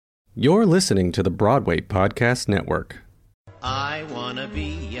You're listening to the Broadway Podcast Network. I wanna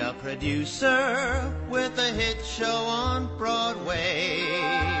be a producer with a hit show on Broadway.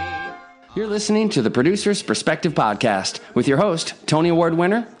 You're listening to the Producer's Perspective Podcast with your host, Tony Award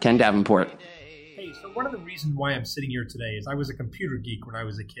winner, Ken Davenport. Hey, so one of the reasons why I'm sitting here today is I was a computer geek when I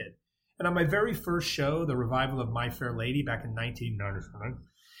was a kid. And on my very first show, the revival of My Fair Lady back in 1997,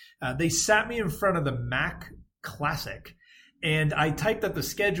 they sat me in front of the Mac Classic. And I typed up the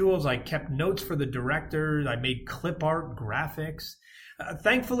schedules, I kept notes for the directors, I made clip art graphics.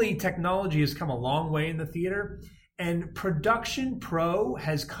 Thankfully, technology has come a long way in the theater, and Production Pro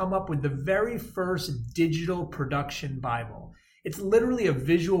has come up with the very first digital production Bible. It's literally a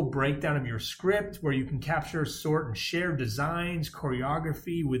visual breakdown of your script where you can capture, sort, and share designs,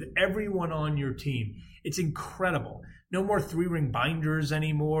 choreography with everyone on your team. It's incredible. No more 3-ring binders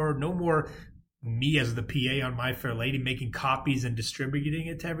anymore, no more me as the PA on My Fair Lady making copies and distributing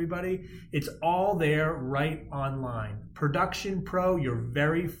it to everybody. It's all there right online. Production Pro, your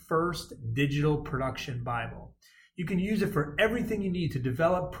very first digital production Bible. You can use it for everything you need to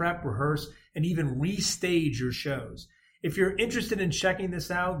develop, prep, rehearse, and even restage your shows. If you're interested in checking this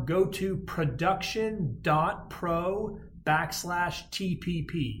out, go to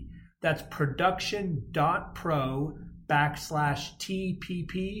production.pro/TPP. That's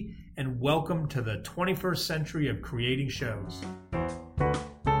production.pro/TPP. And welcome to the 21st century of creating shows.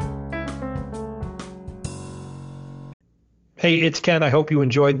 Hey, it's Ken. I hope you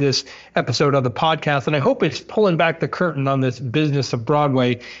enjoyed this episode of the podcast, and I hope it's pulling back the curtain on this business of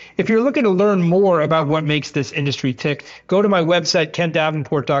Broadway. If you're looking to learn more about what makes this industry tick, go to my website,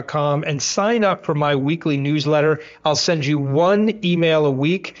 kendavenport.com, and sign up for my weekly newsletter. I'll send you one email a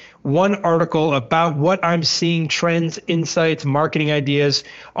week, one article about what I'm seeing, trends, insights, marketing ideas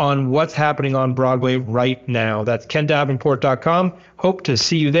on what's happening on Broadway right now. That's kendavenport.com. Hope to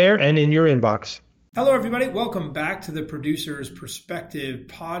see you there and in your inbox. Hello, everybody. Welcome back to the Producer's Perspective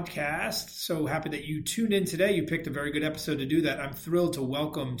podcast. So happy that you tuned in today. You picked a very good episode to do that. I'm thrilled to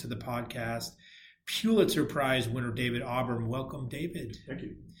welcome to the podcast Pulitzer Prize winner David Auburn. Welcome, David. Thank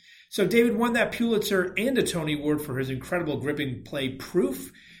you. So David won that Pulitzer and a Tony Award for his incredible gripping play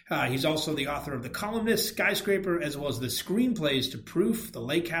Proof. He's also the author of The Columnist, Skyscraper, as well as the screenplays to Proof, The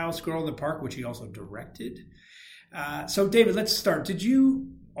Lake House, Girl in the Park, which he also directed. So David, let's start. Did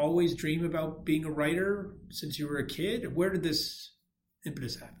you always dream about being a writer since you were a kid? Where did this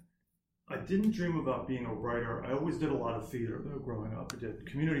impetus happen? I didn't dream about being a writer. I always did a lot of theater though growing up. I did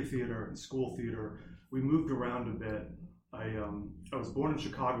community theater and school theater. We moved around a bit. I was born in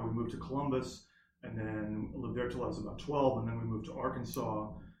Chicago. We moved to Columbus and then lived there till I was about 12, and then we moved to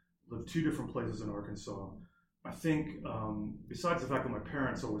Arkansas. Lived 2 different places in Arkansas. I think besides the fact that my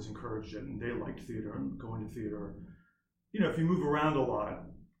parents always encouraged it and they liked theater and going to theater, you know, if you move around a lot,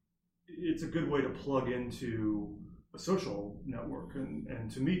 it's a good way to plug into a social network and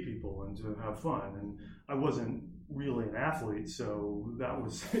to meet people and to have fun. And I wasn't really an athlete, so that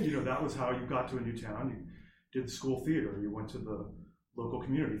was, that was how you got to a new town. You did school theater. You went to the local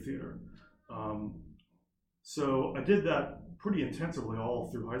community theater. So I did that pretty intensively all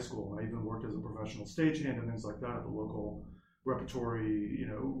through high school. I even worked as a professional stagehand and things like that at the local repertory,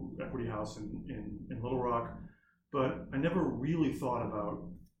 Equity House in Little Rock. But I never really thought about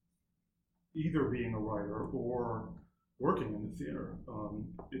either being a writer or working in the theater.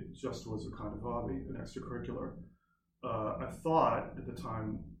 It just was a kind of hobby, an extracurricular. I thought at the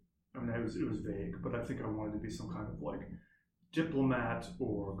time, it was vague, but I think I wanted to be some kind of like diplomat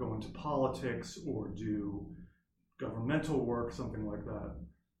or go into politics or do governmental work, something like that.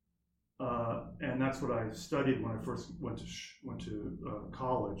 And that's what I studied when I first went to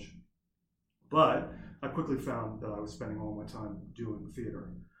college. But I quickly found that I was spending all my time doing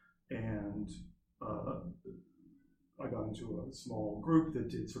theater. And I got into a small group that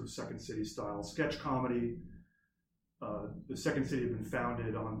did sort of Second City style sketch comedy. The Second City had been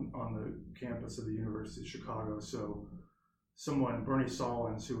founded on the campus of the University of Chicago. So Bernie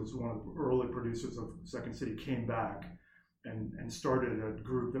Solins, who was one of the early producers of Second City, came back and started a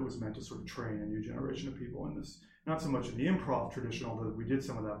group that was meant to sort of train a new generation of people in this, not so much in the improv traditional, though we did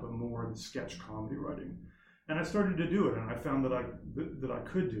some of that, but more in the sketch comedy writing. And I started to do it, and I found that I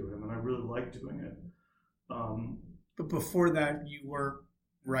could do it, and that I really liked doing it. But before that, you weren't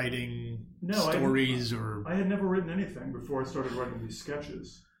writing stories or... I had never written anything before I started writing these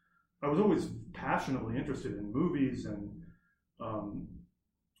sketches. I was always passionately interested in movies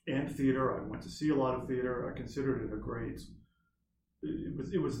and theater. I went to see a lot of theater. I considered it a great...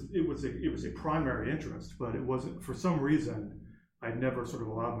 It was a primary interest, but it wasn't, for some reason, I'd never sort of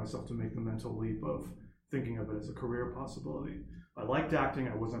allowed myself to make the mental leap of thinking of it as a career possibility. I liked acting.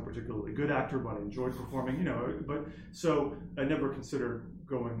 I wasn't a particularly good actor, but I enjoyed performing, but so I never considered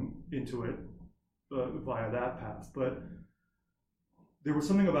going into it via that path. But there was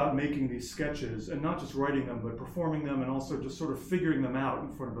something about making these sketches and not just writing them, but performing them and also just sort of figuring them out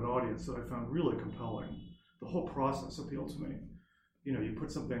in front of an audience that I found really compelling. The whole process appealed to me. You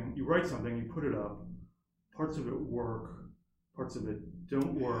write something, you put it up, parts of it work, parts of it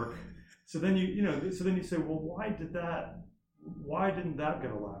don't work. So then you say, well, why didn't that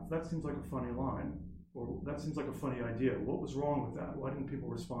get a laugh? That seems like a funny line, or that seems like a funny idea. What was wrong with that? Why didn't people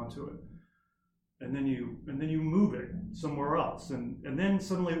respond to it? And then you move it somewhere else, and then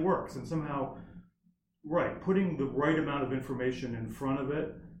suddenly it works. And somehow, putting the right amount of information in front of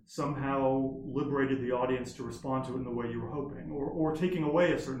it somehow liberated the audience to respond to it in the way you were hoping, or taking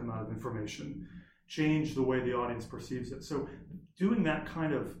away a certain amount of information changed the way the audience perceives it. So doing that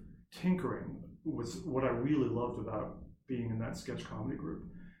kind of tinkering was what I really loved about being in that sketch comedy group.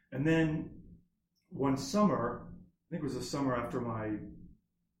 And then one summer, I think it was the summer after my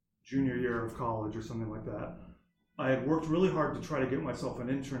junior year of college or something like that, I had worked really hard to try to get myself an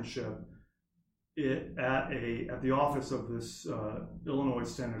internship at the office of this Illinois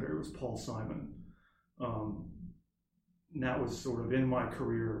senator. It was Paul Simon. And that was sort of in my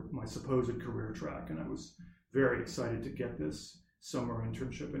career, my supposed career track, and I was very excited to get this summer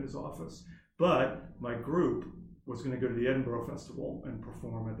internship in his office. But my group was going to go to the Edinburgh Festival and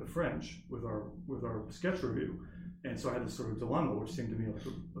perform at the Fringe with our sketch review. And so I had this sort of dilemma, which seemed to me like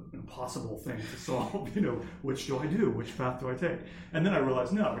an impossible thing to solve. Which do I do? Which path do I take? And then I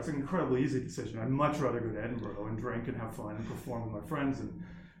realized, no, it's an incredibly easy decision. I'd much rather go to Edinburgh and drink and have fun and perform with my friends, and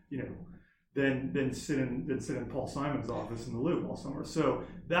than sit in Paul Simon's office in the Louvre all summer. So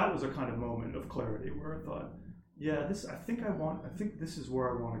that was a kind of moment of clarity where I thought, yeah, I think this is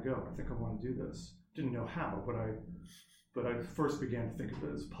where I want to go. I think I want to do this. Didn't know how, but I first began to think of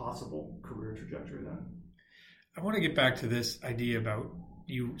it as possible career trajectory then. I want to get back to this idea about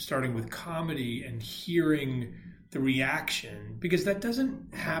you starting with comedy and hearing the reaction, because that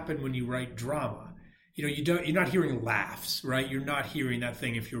doesn't happen when you write drama. You're not hearing laughs, right? You're not hearing that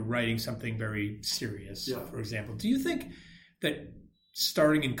thing if you're writing something very serious, for example. Do you think that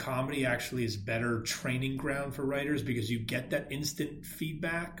starting in comedy actually is better training ground for writers because you get that instant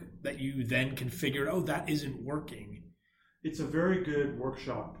feedback that you then can figure out, that isn't working? It's a very good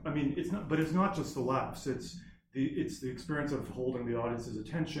workshop. I mean, it's not just the laughs. It's the experience of holding the audience's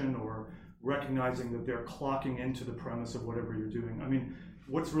attention or recognizing that they're clocking into the premise of whatever you're doing. I mean,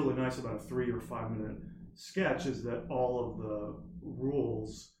 what's really nice about a 3 or 5 minute sketch is that all of the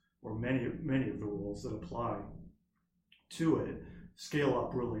rules, or many of the rules that apply to it, scale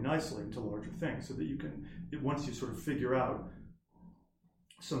up really nicely into larger things, so that you can, once you sort of figure out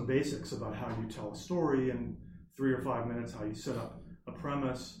some basics about how you tell a story in 3 or 5 minutes, how you set up a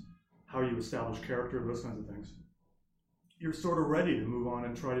premise, how you establish character, those kinds of things, you're sort of ready to move on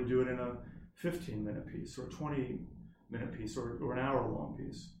and try to do it in a 15-minute piece or a 20-minute piece or an hour-long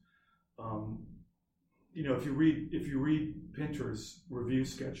piece. If you read Pinter's review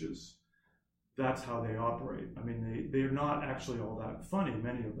sketches, that's how they operate. I mean, they're not actually all that funny,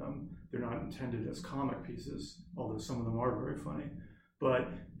 many of them. They're not intended as comic pieces, although some of them are very funny. But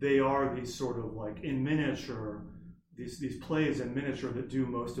they are these sort of like in miniature, these plays in miniature that do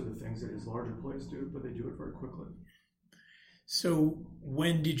most of the things that his larger plays do, but they do it very quickly. So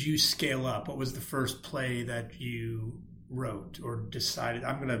when did you scale up? What was the first play that you wrote or decided,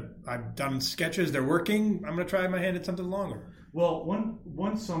 I've done sketches, they're working, I'm going to try my hand at something longer? Well,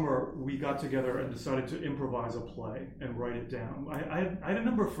 one summer we got together and decided to improvise a play and write it down. I had a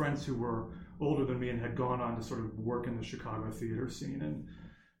number of friends who were older than me and had gone on to sort of work in the Chicago theater scene.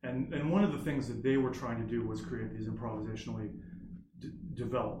 And one of the things that they were trying to do was create these improvisationally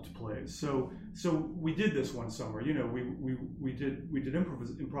developed plays. So we did this one summer. We did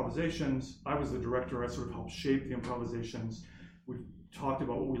improvisations. I was the director. I sort of helped shape the improvisations. We talked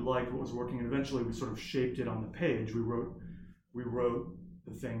about what we liked, what was working, and eventually we sort of shaped it on the page. We wrote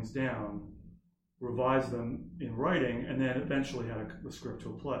the things down, revised them in writing, and then eventually had the script to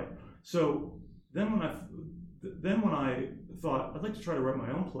a play. So then when I thought I'd like to try to write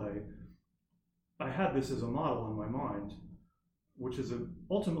my own play, I had this as a model in my mind, which is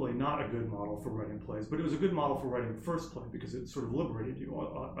ultimately not a good model for writing plays, but it was a good model for writing the first play because it sort of liberated you.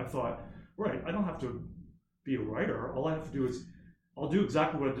 I thought, right, I don't have to be a writer. All I have to do is, I'll do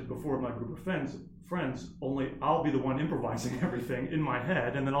exactly what I did before with my group of friends, only I'll be the one improvising everything in my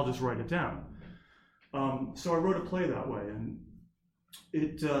head, and then I'll just write it down. So I wrote a play that way, and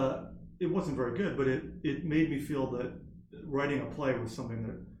it wasn't very good, but it made me feel that writing a play was something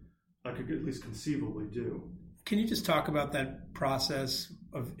that I could at least conceivably do. Can you just talk about that process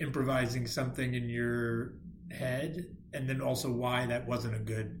of improvising something in your head, and then also why that wasn't a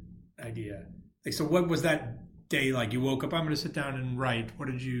good idea? Like, so what was that day like? You woke up, I'm going to sit down and write. What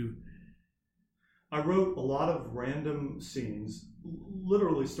did you... I wrote a lot of random scenes,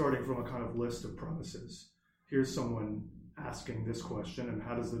 literally starting from a kind of list of premises. Here's someone asking this question, and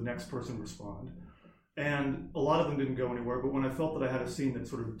how does the next person respond? And a lot of them didn't go anywhere, but when I felt that I had a scene that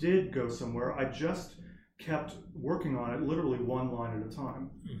sort of did go somewhere, I just kept working on it, literally one line at a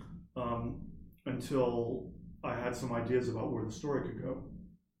time, until I had some ideas about where the story could go.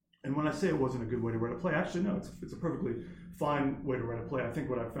 And when I say it wasn't a good way to write a play, actually, no, it's a perfectly fine way to write a play. I think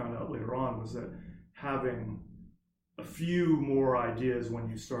what I found out later on was that having a few more ideas when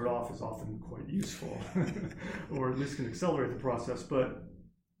you start off is often quite useful, or at least can accelerate the process. But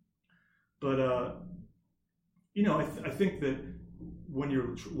you know, I think that when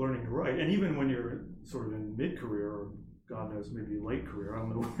you're learning to write, and even when you're sort of in mid-career, or God knows, maybe late career, I don't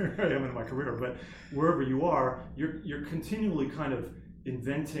know where I am in my career, but wherever you are, you're continually kind of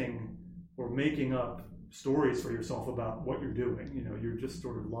inventing or making up stories for yourself about what you're doing. You know, you're just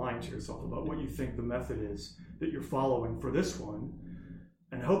sort of lying to yourself about what you think the method is that you're following for this one,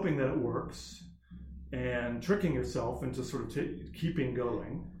 and hoping that it works, and tricking yourself into sort of keeping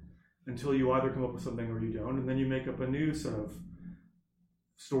going until you either come up with something or you don't, and then you make up a new set of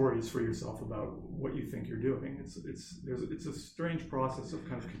stories for yourself about what you think you're doing. It's a strange process of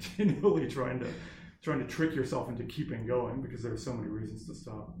kind of continually trying to trick yourself into keeping going, because there are so many reasons to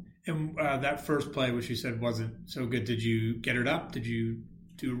stop. And that first play, which you said wasn't so good, did you get it up? Did you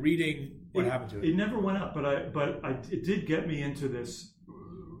do a reading? What happened to it? It never went up, but it did get me into this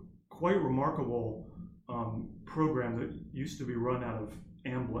quite remarkable program that used to be run out of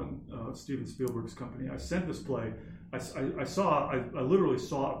Amblin, Steven Spielberg's company. I sent this play. I literally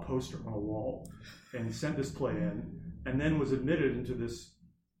saw a poster on a wall and sent this play in, and then was admitted into this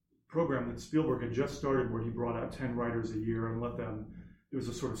program that Spielberg had just started, where he brought out 10 writers a year and let them, it was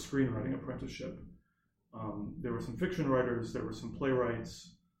a sort of screenwriting apprenticeship. There were some fiction writers, there were some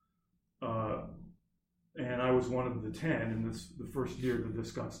playwrights, and I was one of the 10 in the first year that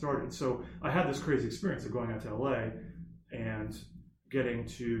this got started. So I had this crazy experience of going out to LA and getting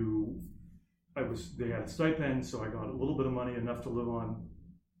to, they had a stipend, so I got a little bit of money, enough to live on,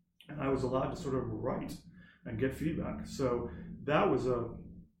 and I was allowed to sort of write and get feedback. So that was a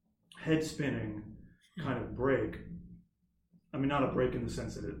head-spinning kind of break. I mean, not a break in the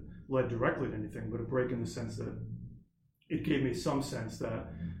sense that it led directly to anything, but a break in the sense that it gave me some sense that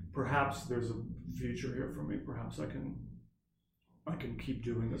perhaps there's a future here for me. Perhaps I can keep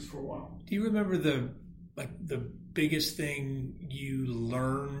doing this for a while. Do you remember the biggest thing you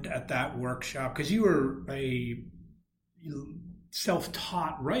learned at that workshop? Because you were a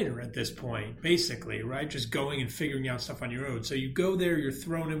self-taught writer at this point, basically, right? Just going and figuring out stuff on your own. So you go there, you're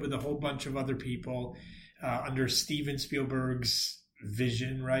thrown in with a whole bunch of other people under Steven Spielberg's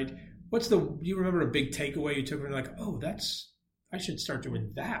vision, right? Do you remember a big takeaway you took from, like, oh, I should start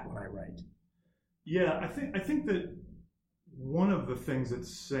doing that when I write? Yeah, I think that one of the things that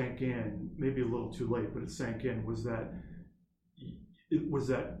sank in, maybe a little too late, but it sank in, was that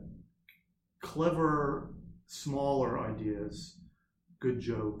clever, smaller ideas, good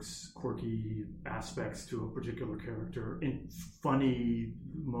jokes, quirky aspects to a particular character, in funny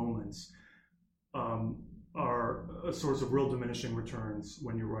moments, are a source of real diminishing returns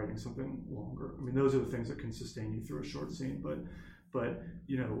when you're writing something longer. I mean, those are the things that can sustain you through a short scene. But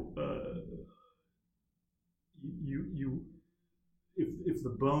you know, if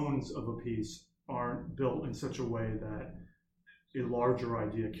the bones of a piece aren't built in such a way that a larger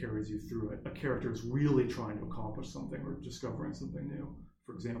idea carries you through it, a character is really trying to accomplish something or discovering something new,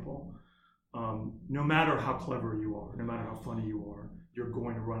 for example, no matter how clever you are, no matter how funny you are, you're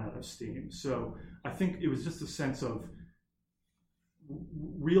going to run out of steam. So I think it was just a sense of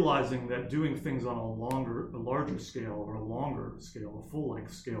realizing that doing things on a larger scale, or a longer scale, a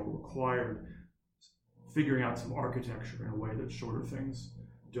full-length scale, required figuring out some architecture in a way that shorter things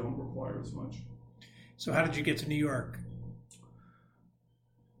don't require as much. So how did you get to New York?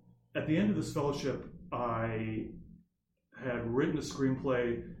 At the end of this fellowship, I had written a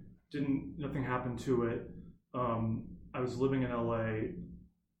screenplay. Nothing happened to it. I was living in LA,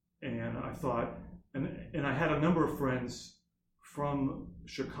 and I thought, and I had a number of friends from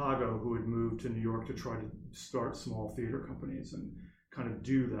Chicago who had moved to New York to try to start small theater companies and kind of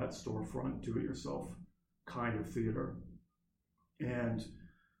do that storefront, do-it-yourself kind of theater. And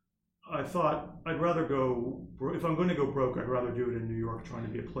I thought, I'd rather go, if I'm going to go broke, I'd rather do it in New York trying to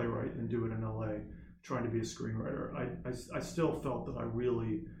be a playwright than do it in LA trying to be a screenwriter. I still felt that I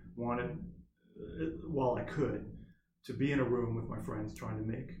really wanted while I could, to be in a room with my friends trying to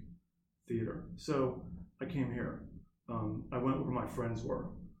make theater. So I came here. I went where my friends were,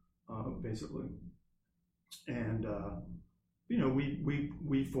 basically. And,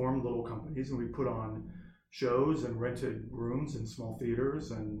 we formed little companies, and we put on shows and rented rooms in small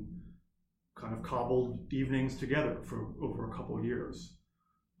theaters and kind of cobbled evenings together for over a couple of years.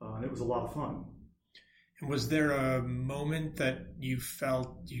 And it was a lot of fun. And was there a moment that you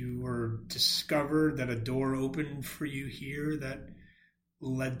felt you were discovered, that a door opened for you here that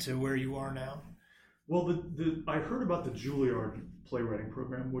led to where you are now? Well, I heard about the Juilliard playwriting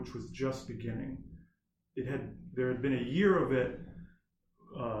program, which was just beginning. There had been a year of it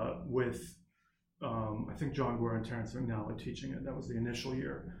with I think John Guare and Terrence McNally teaching it. That was the initial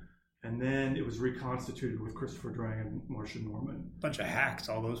year. And then it was reconstituted with Christopher Drang and Marcia Norman. Bunch of hacks,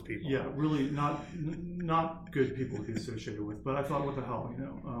 all those people. Yeah, really not good people to be associated with. But I thought, what the hell,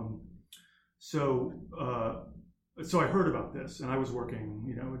 So I heard about this, and I was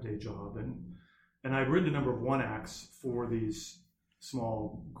working, a day job, and I'd written a number of one-acts for these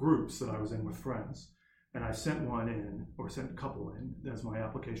small groups that I was in with friends. And I sent a couple in as my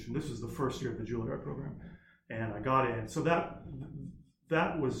application. This was the first year of the Juilliard program, and I got in. So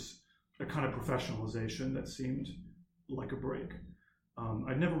that was a kind of professionalization that seemed like a break.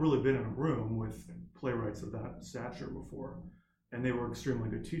 I'd never really been in a room with playwrights of that stature before, and they were extremely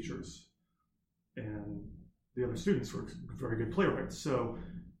good teachers, and the other students were very good playwrights. So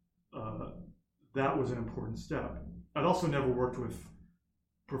that was an important step. I'd also never worked with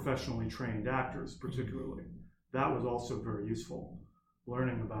professionally trained actors, particularly. That was also very useful,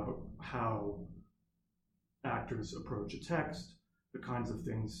 learning about how actors approach a text, the kinds of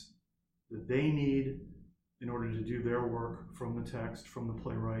things that they need in order to do their work from the text, from the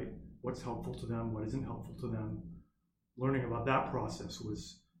playwright, what's helpful to them, what isn't helpful to them. Learning about that process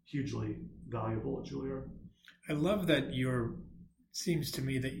was hugely valuable at Juilliard. I love that seems to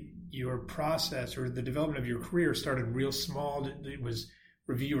me that your process or the development of your career started real small. It was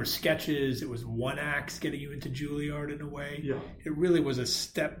review your sketches. It was one acts getting you into Juilliard in a way. Yeah. It really was a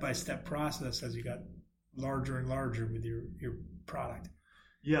step-by-step process as you got larger and larger with your product.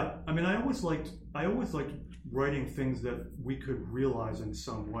 Yeah. I mean, I always liked writing things that we could realize in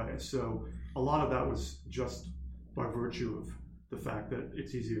some way. So a lot of that was just by virtue of the fact that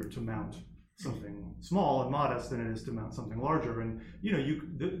it's easier to mount something small and modest than it is to mount something larger. And,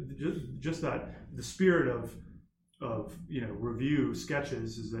 just that the spirit of review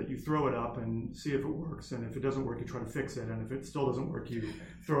sketches is that you throw it up and see if it works, and if it doesn't work, you try to fix it, and if it still doesn't work, you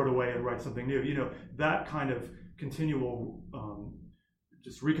throw it away and write something new. That kind of continual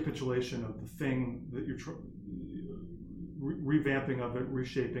just recapitulation of the thing that you're revamping of it,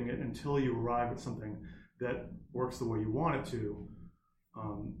 reshaping it until you arrive at something that works the way you want it to,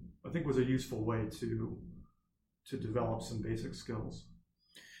 I think was a useful way to develop some basic skills.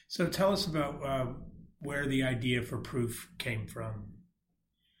 So tell us about where the idea for Proof came from.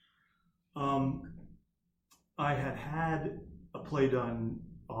 I had a play done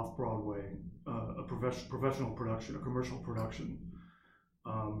off Broadway, a professional production, a commercial production.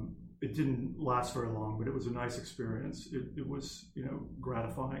 It didn't last very long, but it was a nice experience. It was,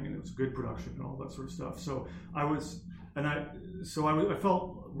 gratifying, and it was a good production and all that sort of stuff. So I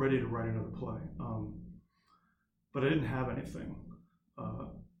felt ready to write another play, but I didn't have anything.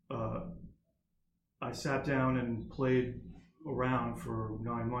 I sat down and played around for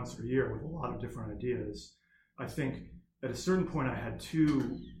 9 months or a year with a lot of different ideas. I think at a certain point I had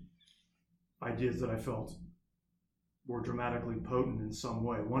two ideas that I felt were dramatically potent in some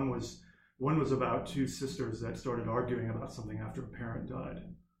way. One was about two sisters that started arguing about something after a parent died.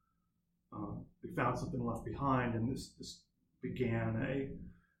 They found something left behind, and this began a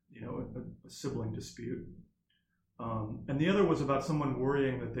sibling dispute. And the other was about someone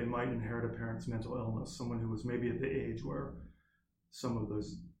worrying that they might inherit a parent's mental illness, someone who was maybe at the age where some of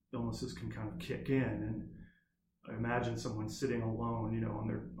those illnesses can kind of kick in. And I imagine someone sitting alone,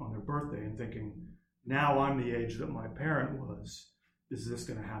 on their birthday and thinking, now I'm the age that my parent was. Is this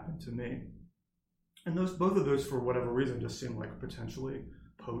going to happen to me? And both of those, for whatever reason, just seemed like potentially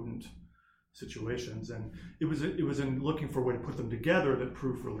potent situations. And it was in looking for a way to put them together that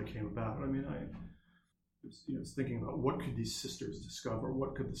Proof really came about. I mean, I was thinking about what could these sisters discover?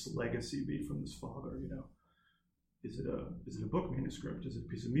 What could this legacy be from this father? Is it a book manuscript? Is it a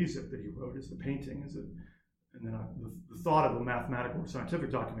piece of music that he wrote? Is it a painting? Is it? And then the thought of a mathematical or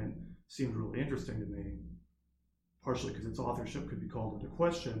scientific document seemed really interesting to me, partially because its authorship could be called into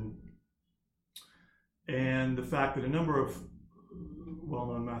question, and the fact that a number of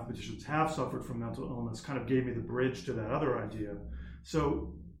well-known mathematicians have suffered from mental illness kind of gave me the bridge to that other idea.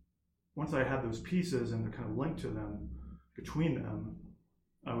 So once I had those pieces and the kind of link to them, between them,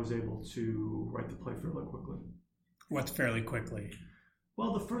 I was able to write the play fairly quickly. What's fairly quickly?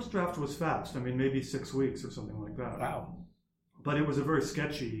 Well, the first draft was fast. I mean, maybe 6 weeks or something like that. Wow. But it was a very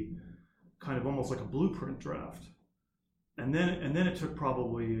sketchy, kind of almost like a blueprint draft. And then it took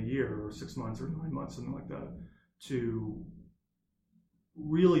probably a year or 6 months or 9 months, something like that, to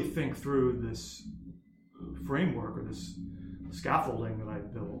really think through this framework or this scaffolding that I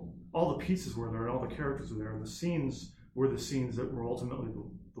built. All the pieces were there and all the characters were there. And the scenes were the scenes that were ultimately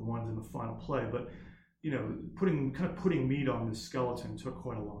the ones in the final play. But, putting meat on this skeleton took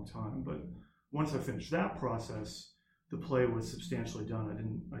quite a long time. But once I finished that process, the play was substantially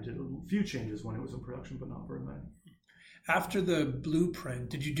done. I did a few changes when it was in production, but not very many. After the blueprint,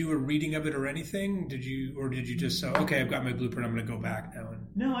 did you do a reading of it or anything? Did you just say, okay, I've got my blueprint, I'm going to go back now?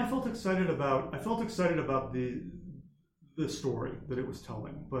 No, I felt excited about the story that it was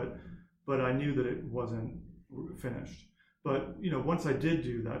telling, but I knew that it wasn't finished. But once I did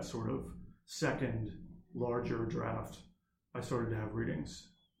do that sort of second larger draft, I started to have readings.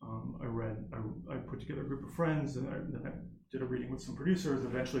 I put together a group of friends, and then I did a reading with some producers.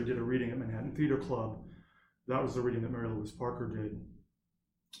 Eventually, did a reading at Manhattan Theater Club. That was the reading that Mary Louise Parker did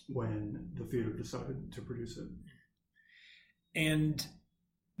when the theater decided to produce it. And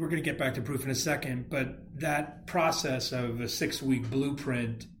we're going to get back to proof in a second, but that process of a 6-week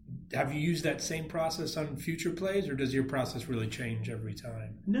blueprint, have you used that same process on future plays, or does your process really change every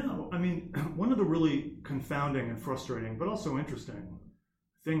time? No, I mean, one of the really confounding and frustrating, but also interesting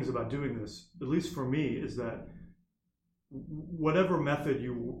things about doing this, at least for me, is that whatever method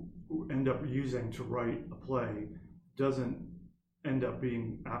you end up using to write a play doesn't end up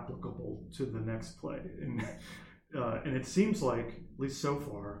being applicable to the next play. And it seems like, at least so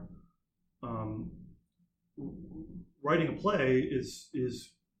far, writing a play is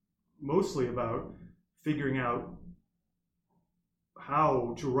mostly about figuring out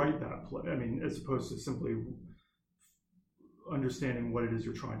how to write that play. I mean, as opposed to simply understanding what it is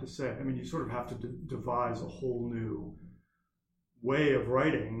you're trying to say. I mean, you sort of have to devise a whole new way of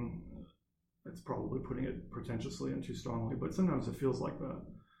writing. That's probably putting it pretentiously and too strongly, but sometimes it feels like that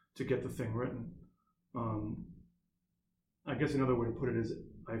to get the thing written. I guess another way to put it is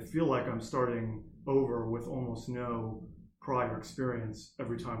I feel like I'm starting over with almost no prior experience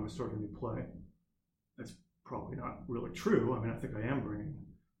every time I start a new play. That's probably not really true. I mean, I think I am bringing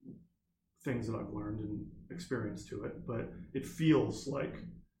things that I've learned and experienced to it, but it feels like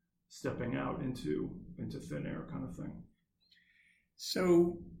stepping out into thin air kind of thing.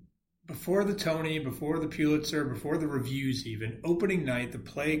 So before the Tony, before the Pulitzer, before the reviews even, opening night, the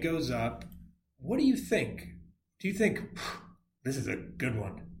play goes up. What do you think? Do you think, this is a good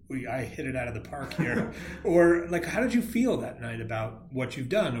one? I hit it out of the park here. Or how did you feel that night about what you've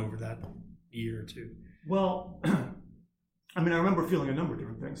done over that year or two? Well, I mean, I remember feeling a number of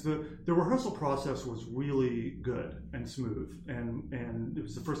different things. The rehearsal process was really good and smooth. And it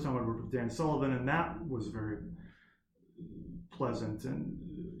was the first time I worked with Dan Sullivan, and that was very pleasant and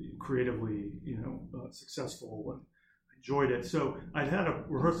creatively, successful, and I enjoyed it. So I'd had a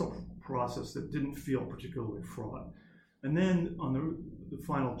rehearsal process that didn't feel particularly fraught. And then on the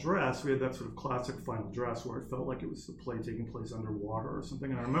final dress, we had that sort of classic final dress where it felt like it was the play taking place underwater or something.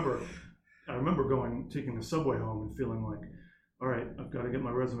 And I remember taking the subway home and feeling like, all right, I've got to get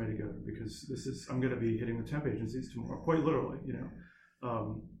my resume together because I'm going to be hitting the temp agencies tomorrow, quite literally,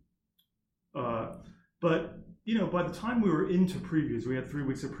 But by the time we were into previews, we had 3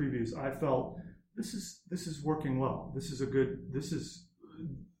 weeks of previews. I felt this is working well.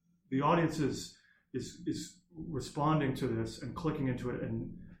 The audience is responding to this and clicking into it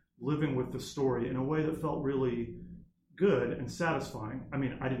and living with the story in a way that felt really good and satisfying. I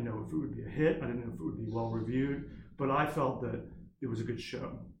mean, I didn't know if it would be a hit. I didn't know if it would be well reviewed, but I felt that it was a good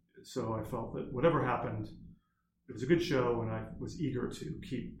show. So I felt that whatever happened, it was a good show, and I was eager to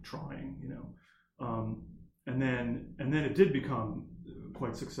keep trying. And then it did become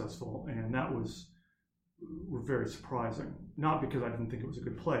quite successful, and that was very surprising. Not because I didn't think it was a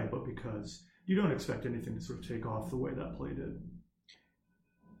good play, but because you don't expect anything to sort of take off the way that play did.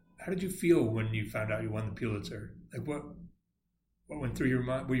 How did you feel when you found out you won the Pulitzer? What went through your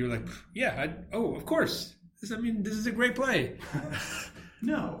mind? Were you like, of course. This is a great play.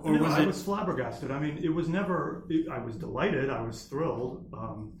 No, I was flabbergasted. I mean, it was never. I was delighted. I was thrilled.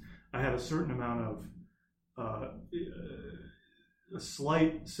 I had a certain amount of a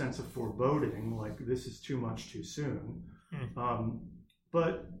slight sense of foreboding, like this is too much too soon.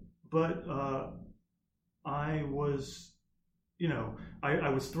 But I was, I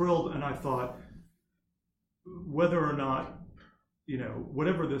was thrilled, and I thought whether or not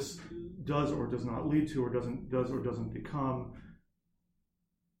whatever this does or does not lead to, or doesn't become,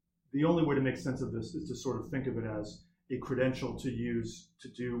 the only way to make sense of this is to sort of think of it as a credential to use to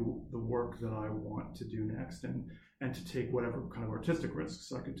do the work that I want to do next, and to take whatever kind of artistic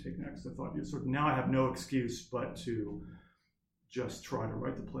risks I could take next. I thought, now I have no excuse but to just try to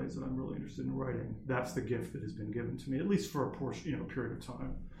write the plays that I'm really interested in writing. That's the gift that has been given to me, at least for a portion, period of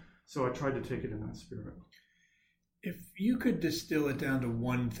time. So I tried to take it in that spirit. If you could distill it down to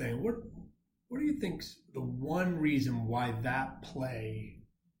one thing, what do you think's the one reason why that play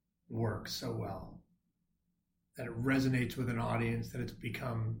works so well? That it resonates with an audience, that it's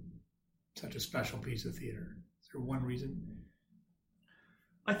become such a special piece of theater? Is there one reason?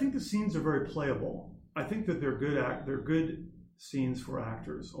 I think the scenes are very playable. I think that they're good scenes for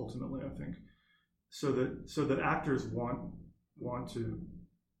actors, ultimately, I think. So that actors want to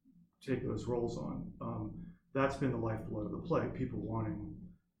take those roles on. That's been the lifeblood of the play. People wanting,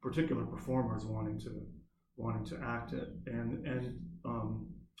 particular performers wanting to act it, and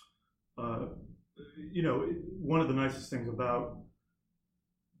one of the nicest things about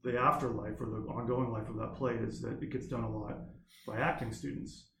the afterlife or the ongoing life of that play is that it gets done a lot by acting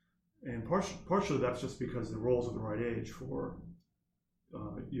students, and partially that's just because the roles are the right age for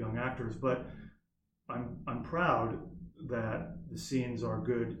young actors. But I'm proud that the scenes are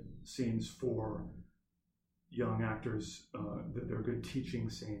good scenes for young actors, that they're good teaching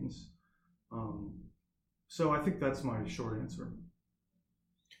scenes. So I think that's my short answer.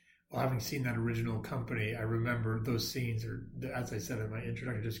 Well, having seen that original company, I remember those scenes are, as I said in my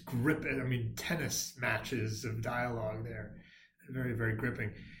introduction, just gripping. I mean, tennis matches of dialogue there. Very, very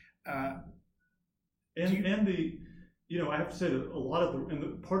gripping. I have to say that a lot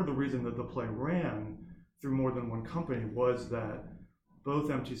of part of the reason that the play ran through more than one company was that both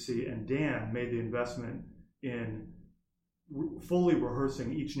MTC and Dan made the investment in fully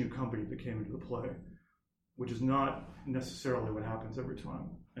rehearsing each new company that came into the play, which is not necessarily what happens every time.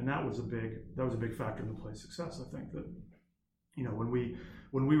 And that was a big factor in the play's success. I think that,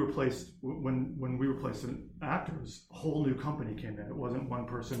 when we replaced actors, a whole new company came in. It wasn't one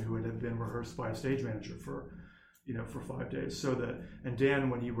person who had been rehearsed by a stage manager for 5 days. And Dan,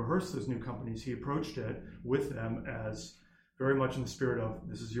 when he rehearsed those new companies, he approached it with them as very much in the spirit of,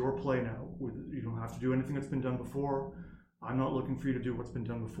 this is your play now. You don't have to do anything that's been done before. I'm not looking for you to do what's been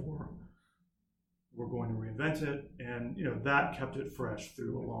done before. We're going to reinvent it. And, that kept it fresh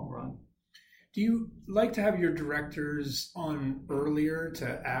through a long run. Do you like to have your directors on earlier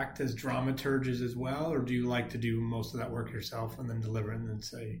to act as dramaturges as well? Or do you like to do most of that work yourself and then deliver it and then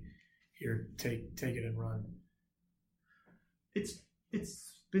say, here, take it and run? It's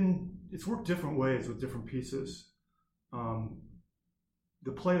worked different ways with different pieces.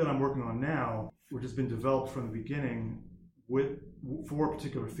 The play that I'm working on now, which has been developed from the beginning for a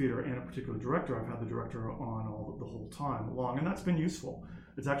particular theater and a particular director, I've had the director on the whole time along, and that's been useful.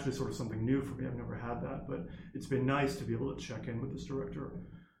 It's actually sort of something new for me. I've never had that, but it's been nice to be able to check in with this director,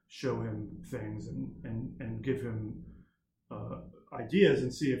 show him things, and give him ideas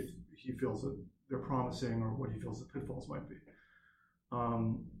and see if he feels that they're promising or what he feels the pitfalls might be.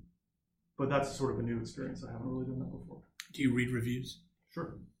 But that's sort of a new experience. I haven't really done that before. Do you read reviews?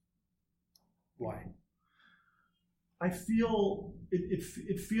 Sure. Why? I feel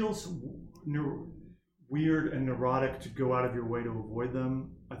it feels weird and neurotic to go out of your way to avoid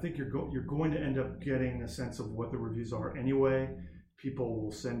them. I think you're going to end up getting a sense of what the reviews are anyway. People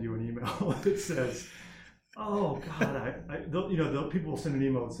will send you an email that says, "Oh God," people will send an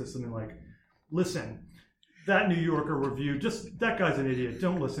email that says something like, "Listen, that New Yorker review, just that guy's an idiot.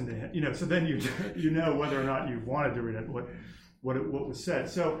 Don't listen to him." So then you know whether or not you wanted to read it, what was said.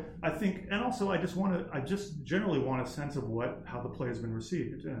 So I think, and also I just generally want a sense of how the play has been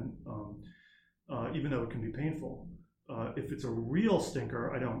received, and even though it can be painful, if it's a real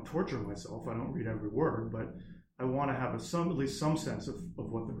stinker, I don't torture myself. I don't read every word, but I want to have at least some sense of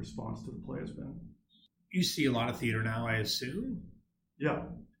what the response to the play has been. You see a lot of theater now, I assume. Yeah.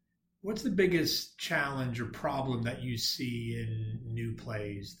 What's the biggest challenge or problem that you see in new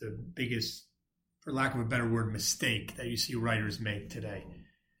plays? The biggest, for lack of a better word, mistake that you see writers make today,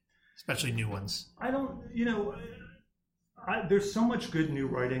 especially new ones? I don't, there's so much good new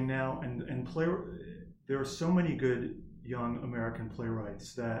writing now, and there are so many good young American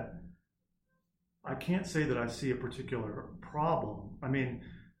playwrights that I can't say that I see a particular problem. I mean,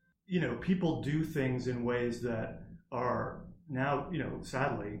 people do things in ways that are now,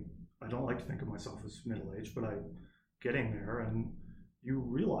 sadly, I don't like to think of myself as middle-aged, but I'm getting there, and you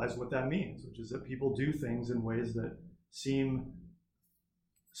realize what that means, which is that people do things in ways that seem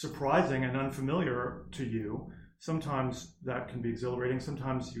surprising and unfamiliar to you. sometimes that can be exhilarating.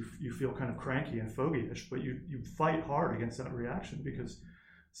 Sometimes you feel kind of cranky and fogyish, but you fight hard against that reaction because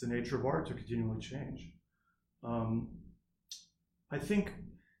it's the nature of art to continually change. I think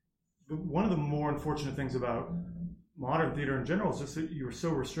one of the more unfortunate things about modern theater in general is just that you're so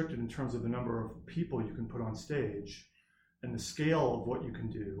restricted in terms of the number of people you can put on stage and the scale of what you can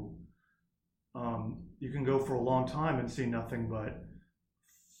do. You can go for a long time and see nothing but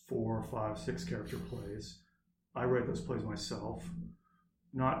 4, 5, 6 character plays. I write those plays myself,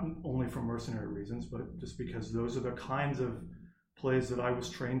 not only for mercenary reasons, but just because those are the kinds of plays that I was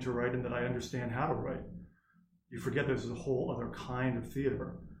trained to write and that I understand how to write. You forget there's a whole other kind of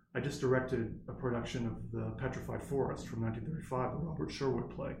theater. I just directed a production of The Petrified Forest from 1935, the Robert Sherwood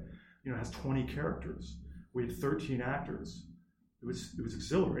play. It has 20 characters. We had 13 actors. It was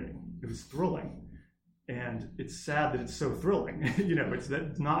exhilarating. It was thrilling. And it's sad that it's so thrilling.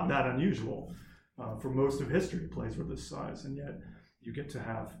 It's not that unusual for most of history, plays were this size. And yet you get to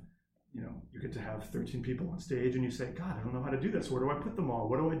have 13 people on stage and you say, God, I don't know how to do this. Where do I put them all?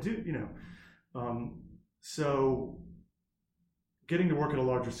 What do I do? So getting to work at a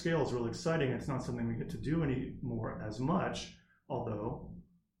larger scale is really exciting. It's not something we get to do anymore as much, although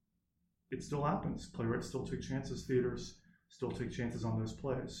it still happens. Playwrights still take chances. Theaters still take chances on those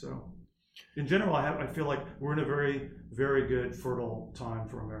plays. So in general, I feel like we're in a very, very good, fertile time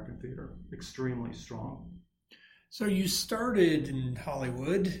for American theater. Extremely strong. So you started in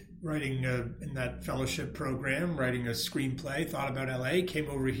Hollywood, writing in that fellowship program, writing a screenplay, thought about LA, came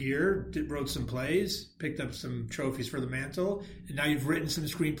over here, wrote some plays, picked up some trophies for the mantle, and now you've written some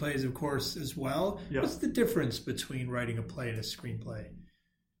screenplays, of course, as well. Yeah. What's the difference between writing a play and a screenplay?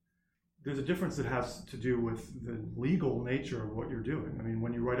 There's a difference that has to do with the legal nature of what you're doing. I mean,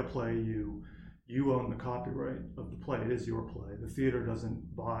 when you write a play, you own the copyright of the play. It is your play. The theater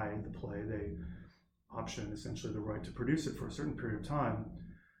doesn't buy the play. They option essentially the right to produce it for a certain period of time.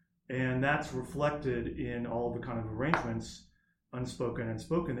 And that's reflected in all the kind of arrangements, unspoken and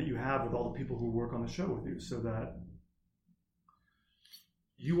spoken, that you have with all the people who work on the show with you, so that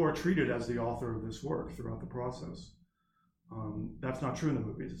you are treated as the author of this work throughout the process. That's not true in the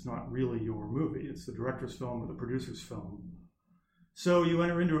movies. It's not really your movie. It's the director's film or the producer's film. So you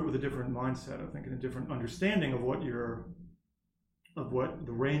enter into it with a different mindset, I think, and a different understanding of what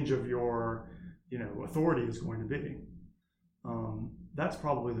the range of your authority is going to be. That's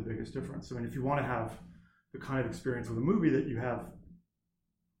probably the biggest difference. I mean, if you want to have the kind of experience with a movie that you have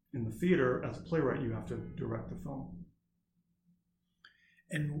in the theater, as a playwright, you have to direct the film.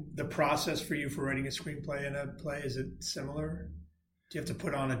 And the process for you for writing a screenplay and a play, is it similar? Do you have to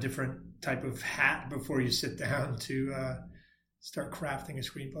put on a different type of hat before you sit down to start crafting a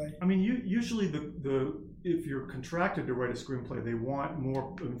screenplay? I mean, usually if you're contracted to write a screenplay, they want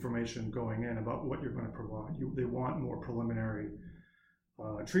more information going in about what you're going to provide. They want more preliminary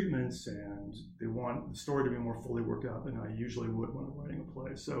treatments, and they want the story to be more fully worked out than I usually would when I'm writing a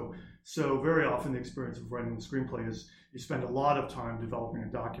play. So very often the experience of writing a screenplay is you spend a lot of time developing a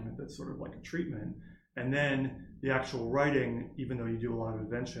document that's sort of like a treatment, and then the actual writing, even though you do a lot of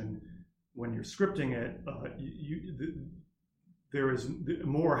invention, when you're scripting it,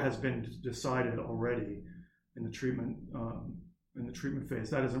 more has been decided already in the treatment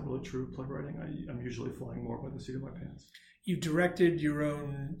phase. That isn't really true of playwriting. I'm usually flying more by the seat of my pants. You directed your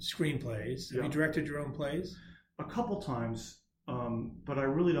own screenplays. Have you directed your own plays? A couple times, but I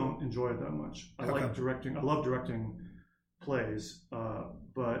really don't enjoy it that much. I like directing. I love directing plays,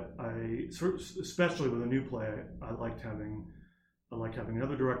 but especially with a new play, I like having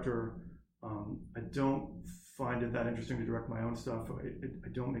another director. I don't find it that interesting to direct my own stuff. I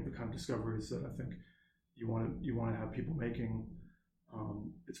don't make the kind of discoveries that I think you want to have people making.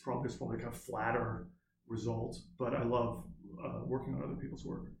 It's probably kind of flatter result, but I love working on other people's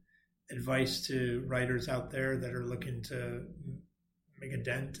work. Advice to writers out there that are looking to make a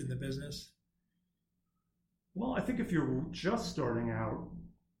dent in the business? Well, I think if you're just starting out,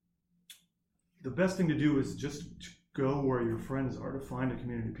 the best thing to do is just to go where your friends are, to find a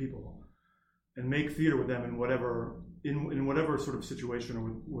community of people and make theater with them in whatever sort of situation or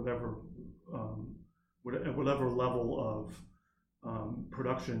whatever level of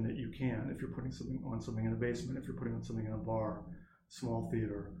production that you can. If you're putting something in a basement, if you're putting on something in a bar, small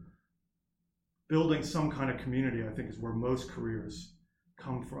theater, building some kind of community, I think, is where most careers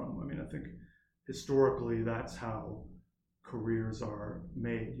come from. I mean, I think historically that's how careers are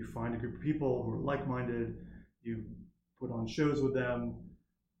made. You find a group of people who are like-minded, you put on shows with them.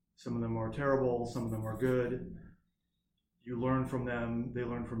 Some of them are terrible, some of them are good. You learn from them, they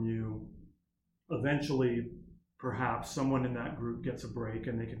learn from you. Eventually, perhaps someone in that group gets a break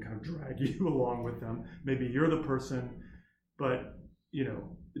and they can kind of drag you along with them. Maybe you're the person, but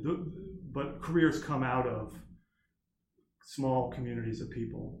but careers come out of small communities of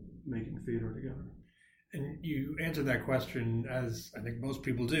people making theater together. And you answered that question as I think most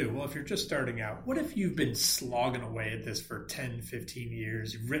people do. Well, if you're just starting out, what if you've been slogging away at this for 10, 15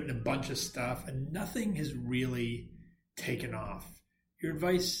 years, you've written a bunch of stuff and nothing has really taken off? Your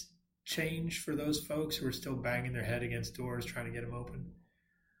advice change for those folks who are still banging their head against doors trying to get them open?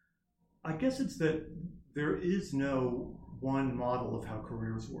 I guess it's that there is no one model of how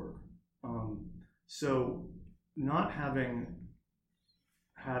careers work. So not having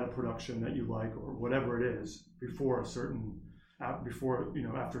had a production that you like or whatever it is after a certain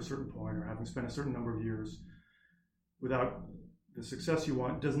point, or having spent a certain number of years without the success you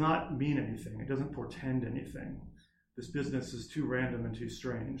want, does not mean anything. It doesn't portend anything. This business is too random and too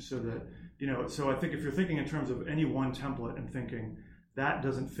strange. So that, so I think if you're thinking in terms of any one template and thinking that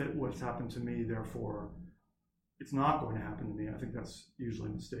doesn't fit what's happened to me, therefore it's not going to happen to me, I think that's usually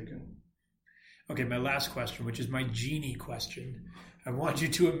mistaken. Okay, my last question, which is my genie question. I want you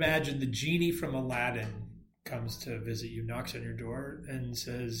to imagine the genie from Aladdin comes to visit you, knocks on your door, and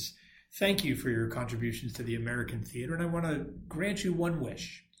says, "Thank you for your contributions to the American theater, and I want to grant you one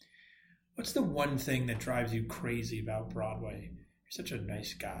wish." What's the one thing that drives you crazy about Broadway? You're such a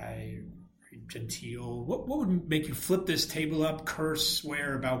nice guy, very genteel. What would make you flip this table up, curse,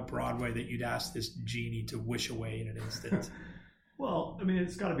 swear about Broadway that you'd ask this genie to wish away in an instant? Well, I mean,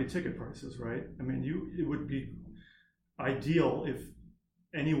 it's got to be ticket prices, right? I mean, it would be ideal if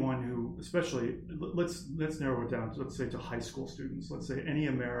anyone who, especially, let's narrow it down, let's say to high school students. Let's say any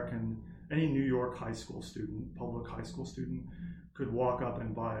New York high school student, public high school student, could walk up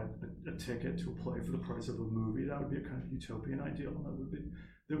and buy a ticket to a play for the price of a movie. That would be a kind of utopian ideal, and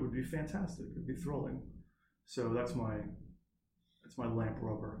that would be fantastic. It would be thrilling. So that's my lamp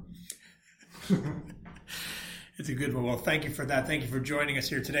rubber. It's a good one. Well, thank you for that. Thank you for joining us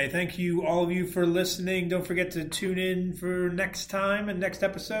here today. Thank you, all of you, for listening. Don't forget to tune in for next time and next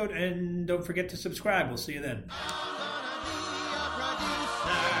episode, and don't forget to subscribe. We'll see you then.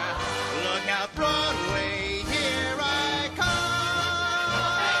 Look out, Broadway, here I come.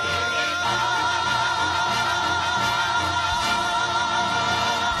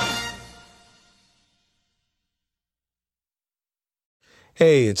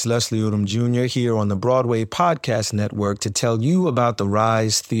 Hey, it's Leslie Odom Jr. here on the Broadway Podcast Network to tell you about the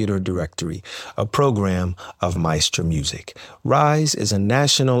Rise Theater Directory, a program of Maestro Music. Rise is a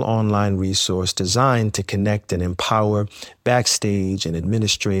national online resource designed to connect and empower backstage and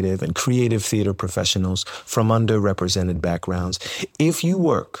administrative and creative theater professionals from underrepresented backgrounds. If you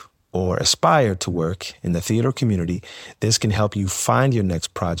work or aspire to work in the theater community, this can help you find your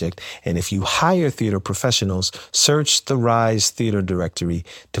next project. And if you hire theater professionals, search the Rise Theater Directory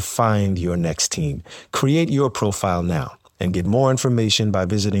to find your next team. Create your profile now and get more information by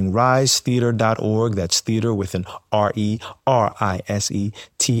visiting risetheater.org. That's theater with an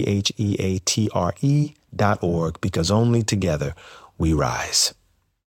RERISETHEATRE.org, because only together we rise.